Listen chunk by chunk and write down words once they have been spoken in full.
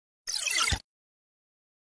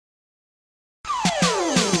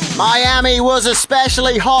Miami was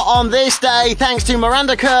especially hot on this day thanks to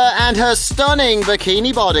Miranda Kerr and her stunning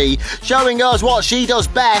bikini body. Showing us what she does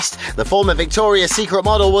best, the former Victoria's Secret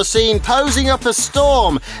model was seen posing up a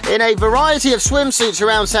storm in a variety of swimsuits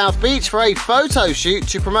around South Beach for a photo shoot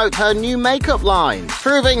to promote her new makeup line.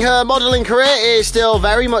 Proving her modelling career is still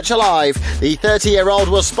very much alive, the 30-year-old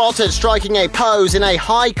was spotted striking a pose in a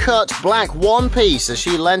high-cut black one-piece as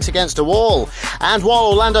she leant against a wall. And while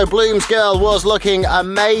Orlando Bloom's girl was looking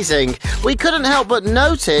amazing, we couldn't help but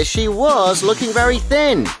notice she was looking very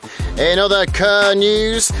thin. In other Kerr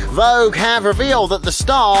news, Vogue have revealed that the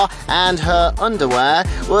star and her underwear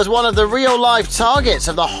was one of the real-life targets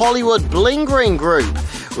of the Hollywood bling ring group.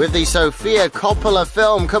 With the Sofia Coppola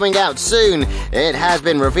film coming out soon, it has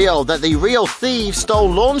been revealed that the real thief stole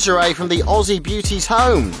lingerie from the Aussie beauty's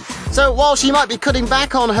home. So while she might be cutting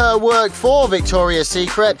back on her work for Victoria's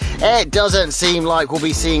Secret, it doesn't seem like we'll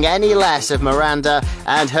be seeing any less of Miranda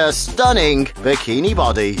and her stunning bikini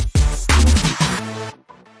body.